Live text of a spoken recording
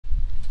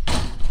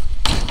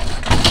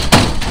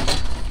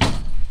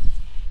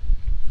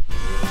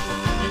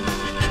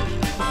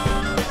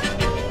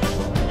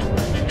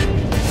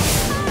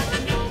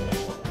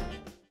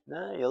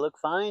look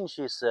fine,"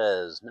 she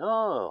says.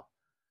 "No,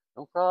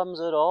 no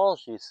problems at all,"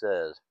 she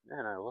says.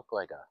 Man, I look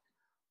like a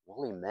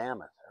woolly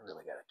mammoth. I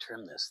really got to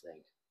trim this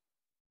thing.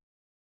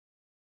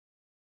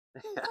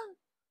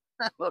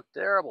 I look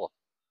terrible.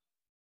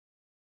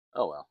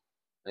 Oh well,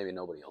 maybe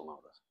nobody will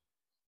notice.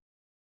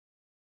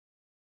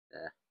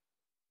 Yeah,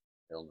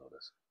 they'll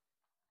notice.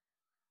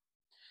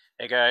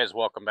 Hey guys,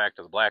 welcome back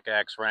to the Black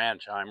Axe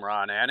Ranch. I'm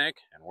Ron Anik,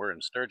 and we're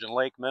in Sturgeon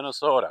Lake,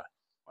 Minnesota.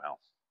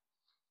 Well,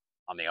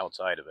 on the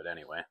outside of it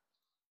anyway.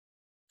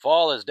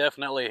 Fall is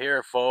definitely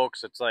here,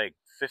 folks. It's like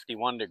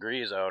 51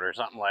 degrees out or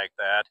something like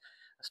that.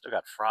 I still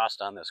got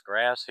frost on this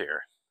grass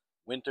here.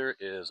 Winter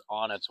is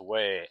on its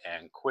way,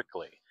 and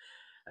quickly.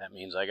 That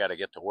means I got to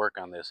get to work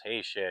on this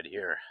hay shed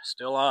here.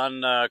 Still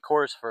on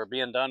course for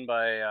being done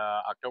by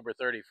October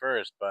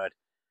 31st, but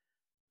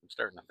I'm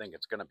starting to think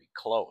it's going to be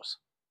close.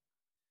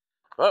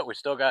 But we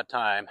still got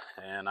time,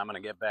 and I'm going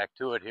to get back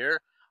to it here.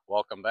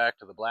 Welcome back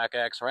to the Black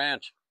Axe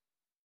Ranch.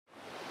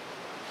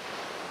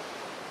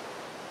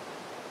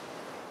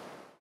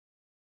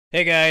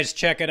 Hey guys,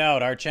 check it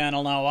out. Our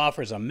channel now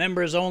offers a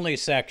members only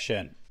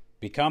section.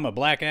 Become a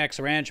Black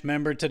Axe Ranch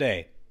member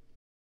today.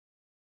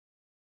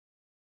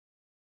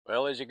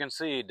 Well, as you can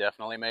see,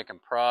 definitely making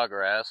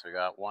progress. We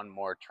got one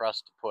more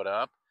truss to put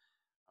up,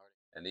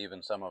 and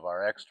even some of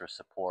our extra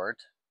support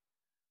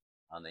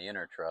on the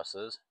inner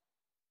trusses.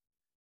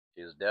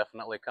 She's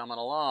definitely coming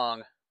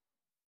along.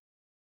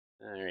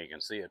 There you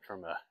can see it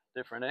from a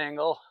different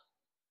angle.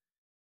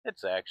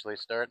 It's actually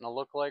starting to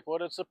look like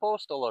what it's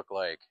supposed to look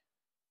like.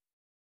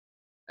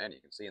 And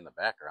you can see in the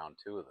background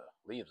too,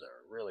 the leaves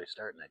are really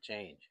starting to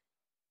change.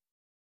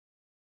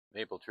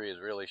 Maple tree is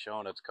really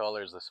showing its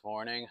colors this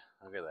morning.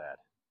 Look at that.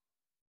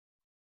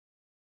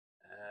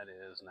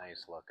 That is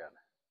nice looking.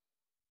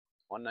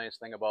 One nice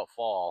thing about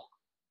fall,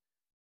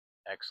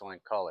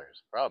 excellent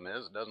colors. Problem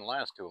is, it doesn't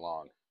last too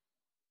long.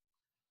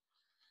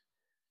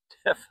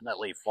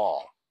 Definitely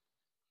fall.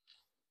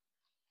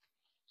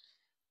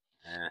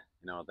 You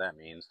know what that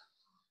means.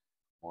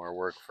 More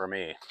work for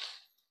me.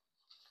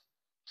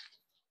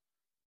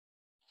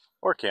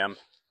 Or Kim.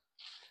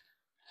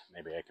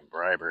 Maybe I can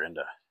bribe her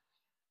into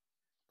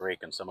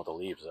breaking some of the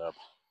leaves up.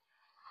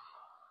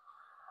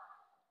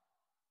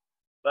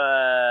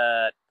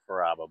 But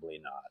probably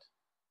not.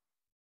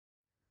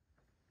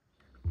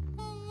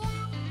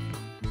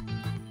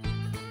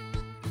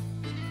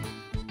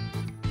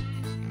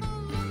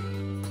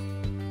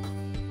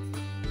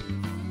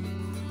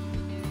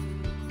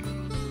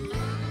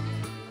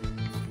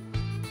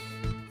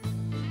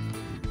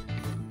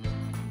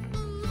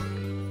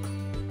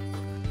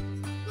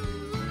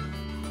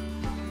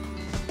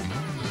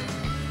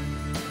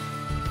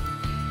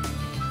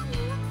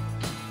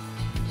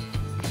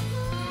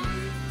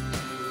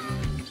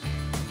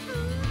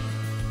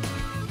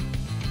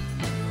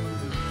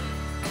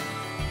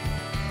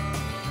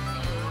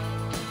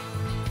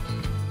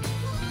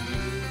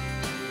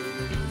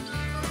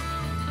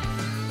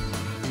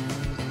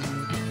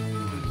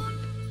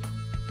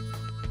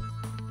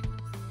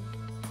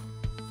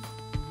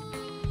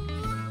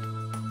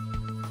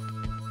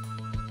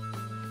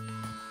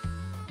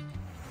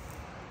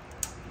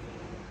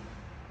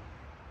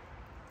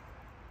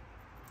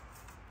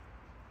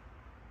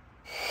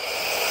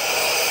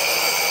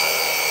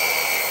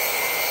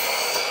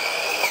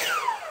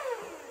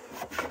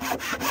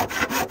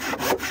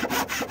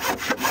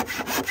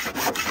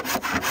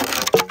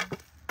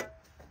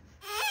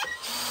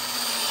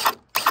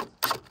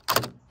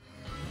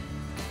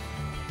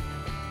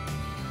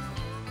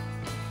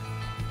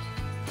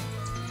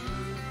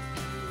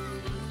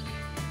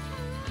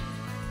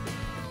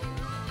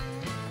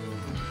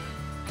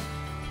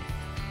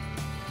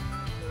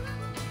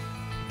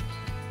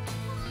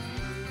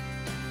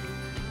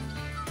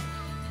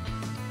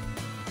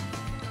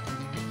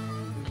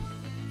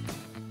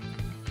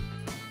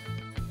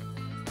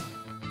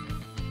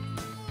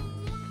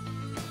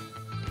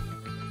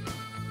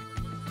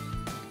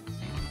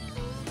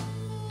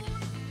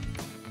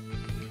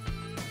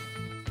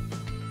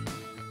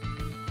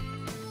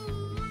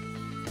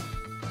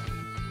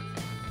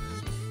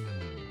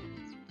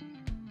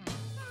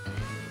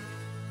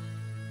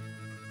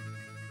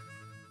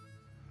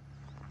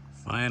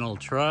 Final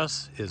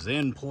truss is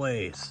in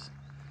place.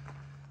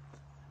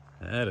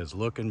 That is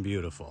looking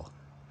beautiful.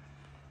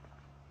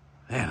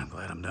 Man, I'm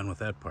glad I'm done with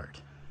that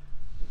part.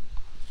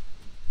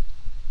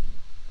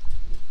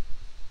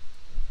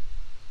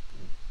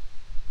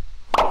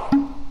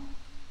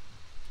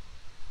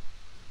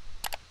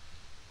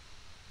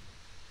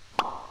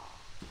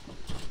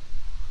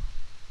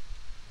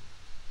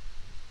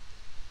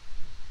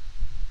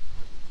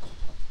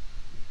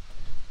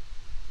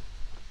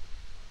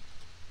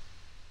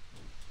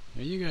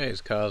 Are you guys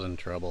causing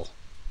trouble?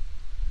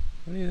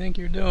 What do you think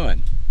you're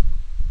doing?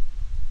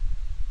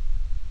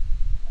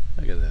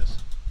 Look at this.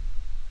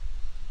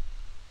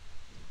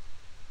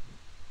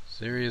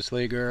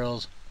 Seriously,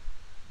 girls?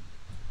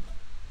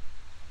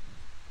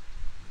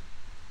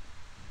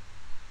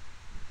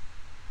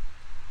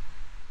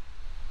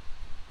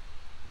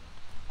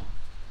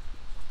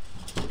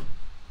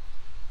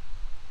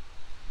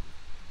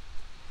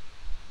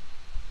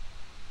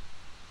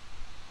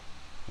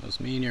 Must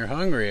mean you're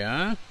hungry,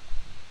 huh?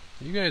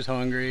 You guys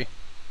hungry?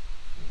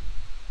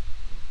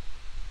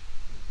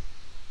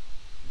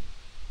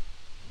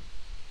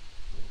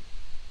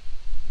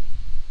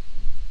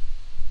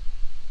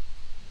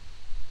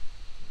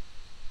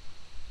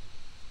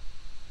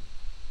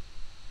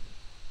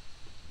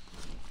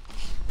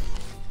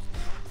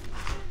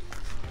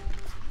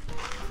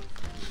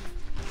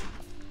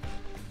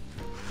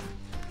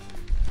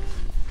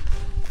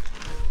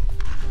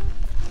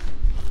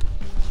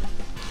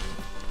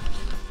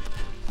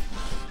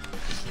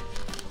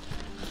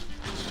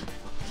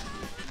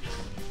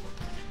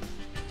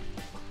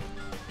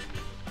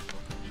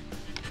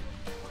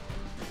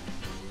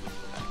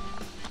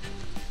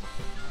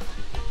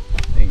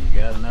 Think you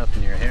got enough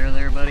in your hair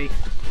there, buddy?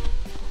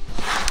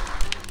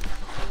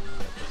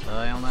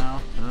 Style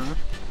now, huh?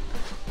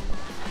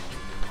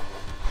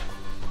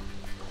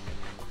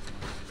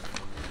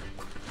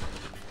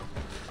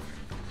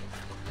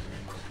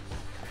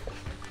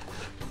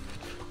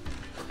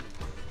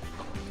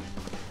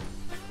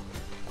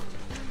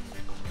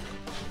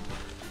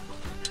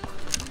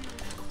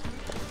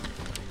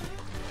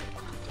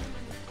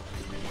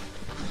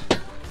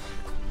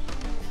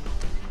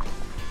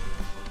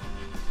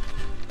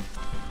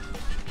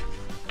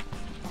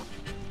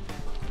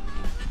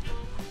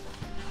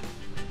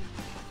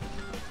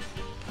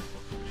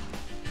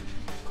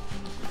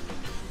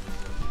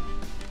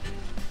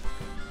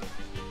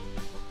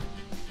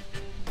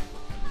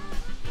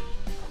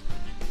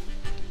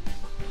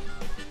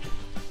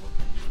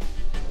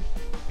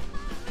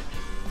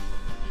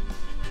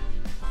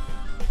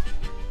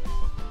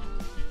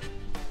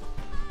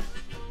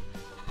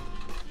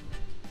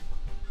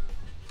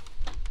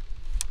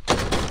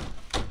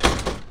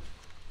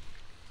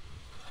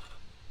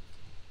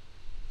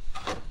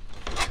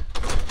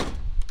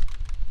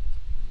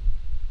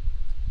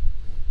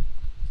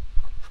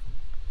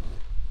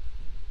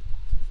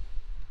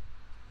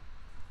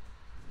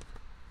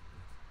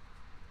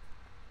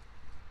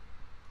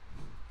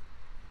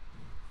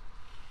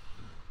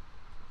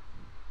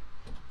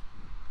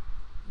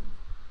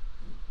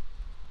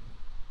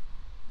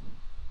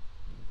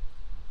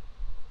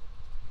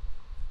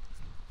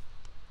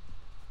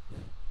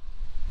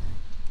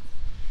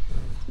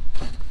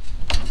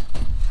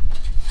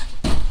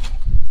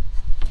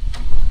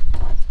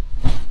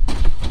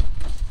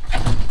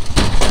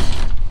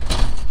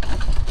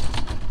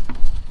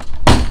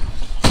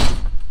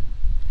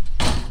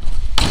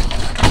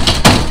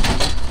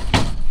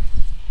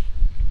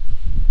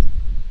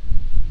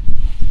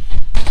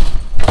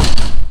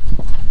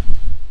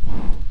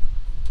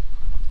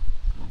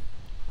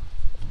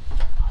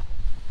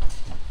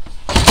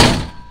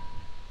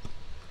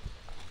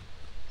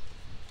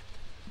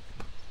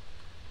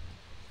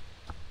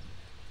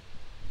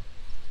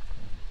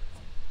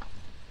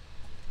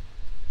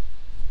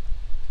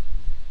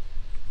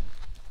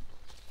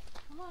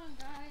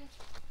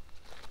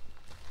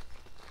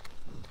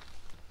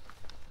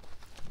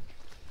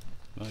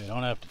 Well, you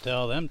don't have to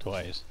tell them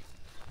twice.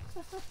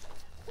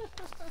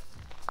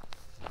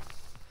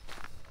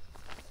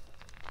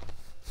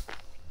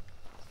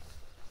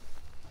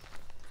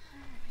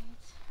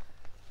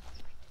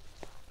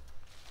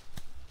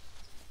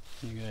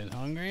 You guys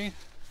hungry?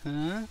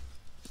 Huh?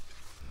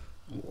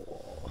 Whoa.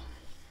 Oh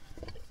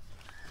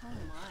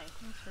my,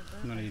 thanks for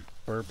burping. I'm gonna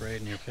burp right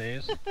in your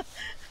face.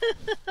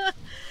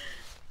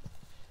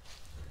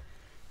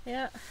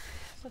 Yeah,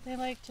 that's what they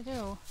like to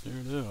do.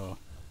 Sure do.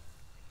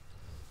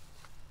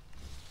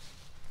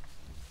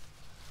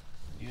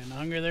 You getting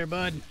hungry there,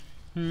 bud?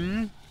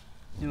 Hmm?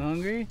 You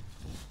hungry?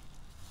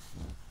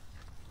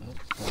 Oh,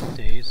 one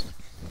taste.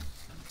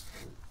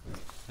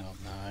 Oh,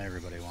 now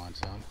everybody wants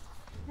some.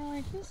 They're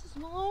like, this is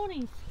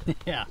Maloney.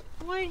 Yeah.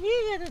 Why did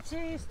he get a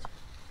taste?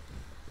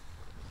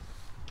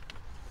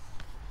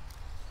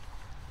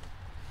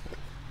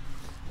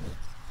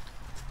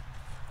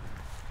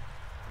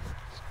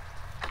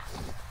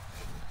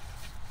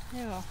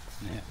 Yeah.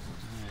 Yeah.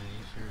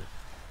 He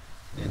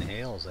sure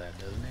inhales that,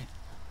 doesn't he?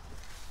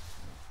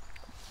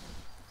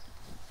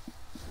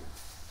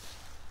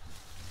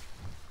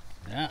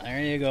 Yeah,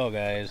 there you go,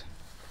 guys.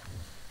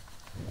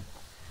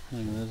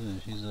 Look at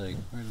this. She's like,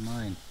 where's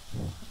mine?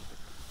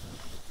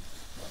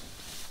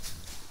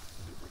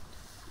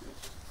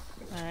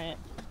 Alright,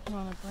 you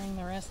want to bring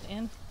the rest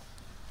in?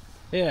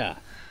 Yeah.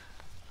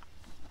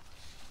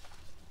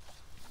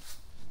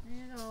 There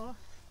you go.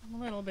 A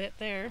little bit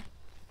there.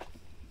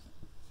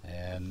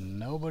 And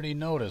nobody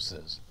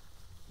notices.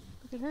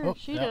 Look at her,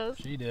 she does.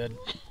 She did.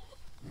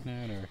 Look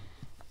at her.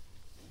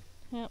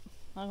 Yep,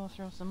 I'll go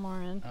throw some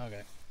more in.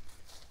 Okay.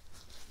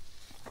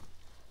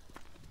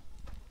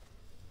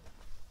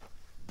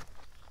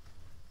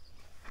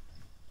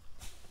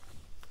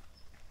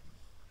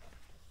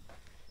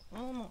 A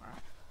little more.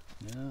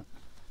 Yeah. A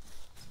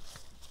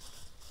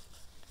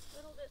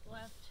little bit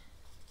left.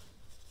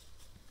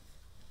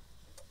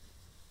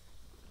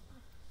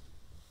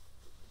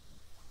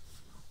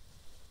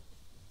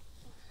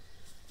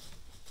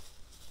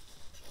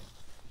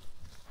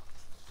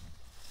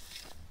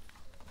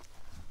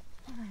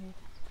 Alright.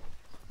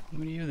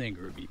 What do you think,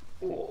 Ruby?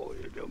 Oh,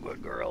 you're a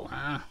good girl,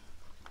 huh?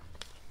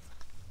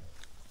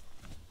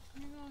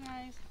 Here you go,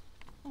 guys.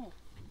 Oh.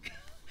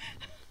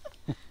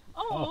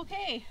 Oh,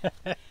 okay.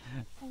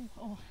 Oh.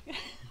 All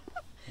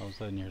of a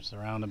sudden you're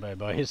surrounded by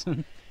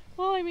bison.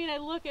 Well, I mean, I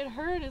look at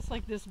her and it's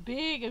like this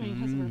big, I mean,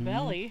 because of her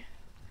belly.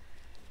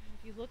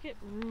 If you look at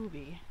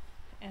Ruby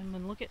and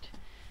then look at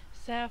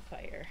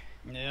Sapphire,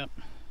 Yep.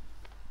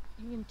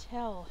 you can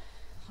tell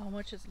how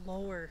much it's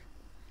lower.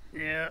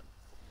 Yeah.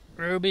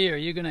 Ruby, are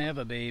you gonna have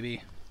a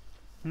baby?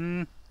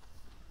 You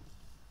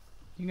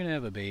gonna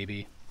have a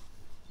baby?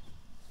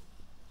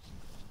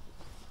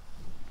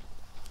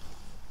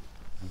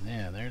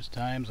 Yeah, there's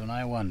times when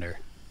I wonder.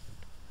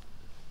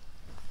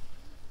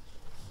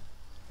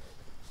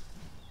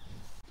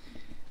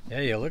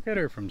 Yeah, you look at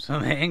her from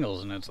some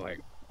angles and it's like,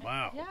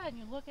 wow. Yeah, and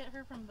you look at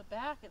her from the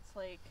back, it's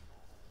like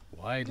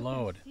Wide you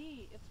load. can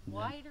see it's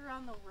wider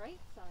on the right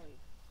side.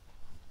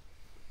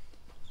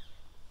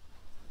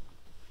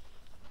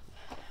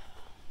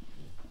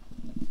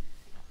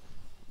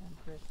 And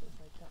Chris is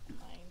like that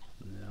mine.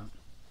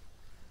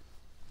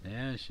 Yeah.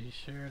 Yeah, she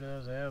sure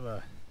does have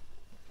a.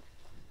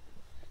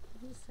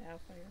 This is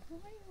Sapphire. Why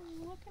are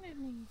you looking at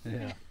me?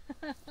 Yeah.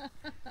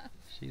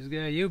 She's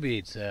got you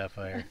beat,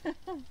 Sapphire. Hi,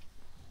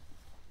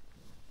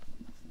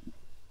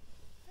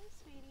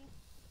 sweetie.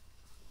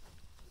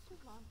 What's your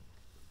mom?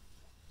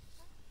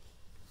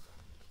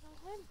 Oh,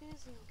 I'm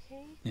busy,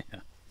 okay?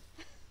 Yeah.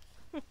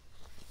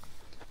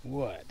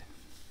 What?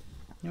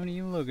 What are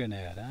you looking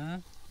at, huh?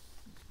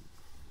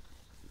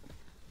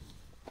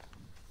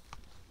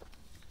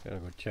 Gotta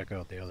go check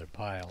out the other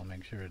pile and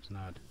make sure it's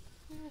not.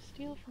 I'm gonna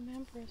steal from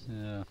Empress.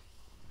 Yeah.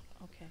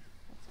 Okay,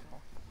 let's go.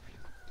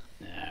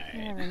 Alright. You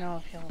never know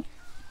if he'll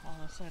all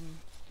of a sudden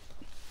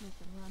make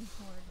a run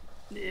for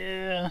it.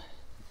 Yeah.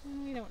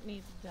 We don't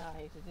need to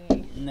die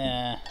today.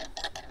 Nah.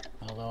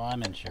 Although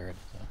I'm insured,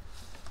 so.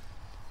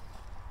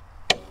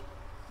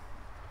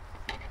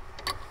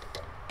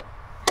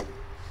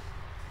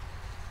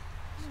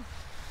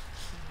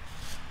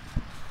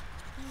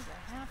 He's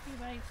a happy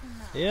bison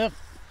now. Yep.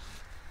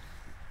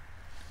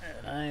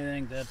 And I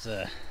think that's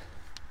a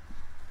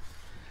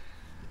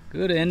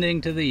good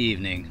ending to the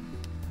evening.